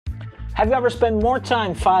Have you ever spent more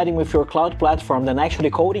time fighting with your cloud platform than actually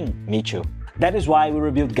coding? Me too. That is why we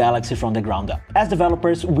rebuilt Galaxy from the ground up. As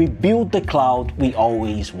developers, we built the cloud we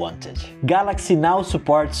always wanted. Galaxy now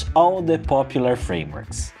supports all the popular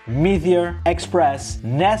frameworks: Meteor, Express,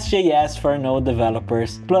 Nest.js for Node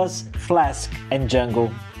developers, plus Flask and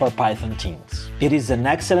Django for Python teams. It is an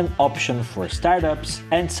excellent option for startups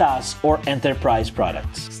and SaaS or enterprise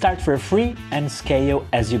products. Start for free and scale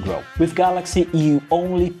as you grow. With Galaxy, you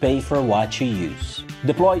only pay for what you use.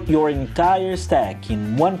 Deploy your entire stack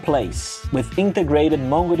in one place with integrated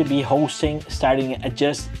MongoDB hosting starting at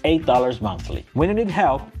just $8 monthly. When you need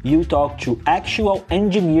help, you talk to actual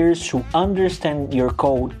engineers who understand your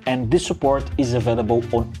code, and this support is available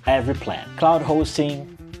on every plan. Cloud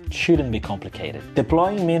hosting shouldn't be complicated.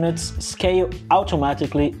 Deploying minutes, scale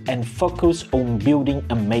automatically, and focus on building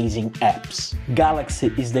amazing apps.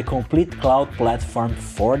 Galaxy is the complete cloud platform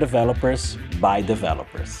for developers by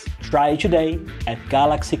developers. Try it today at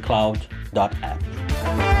galaxycloud.app.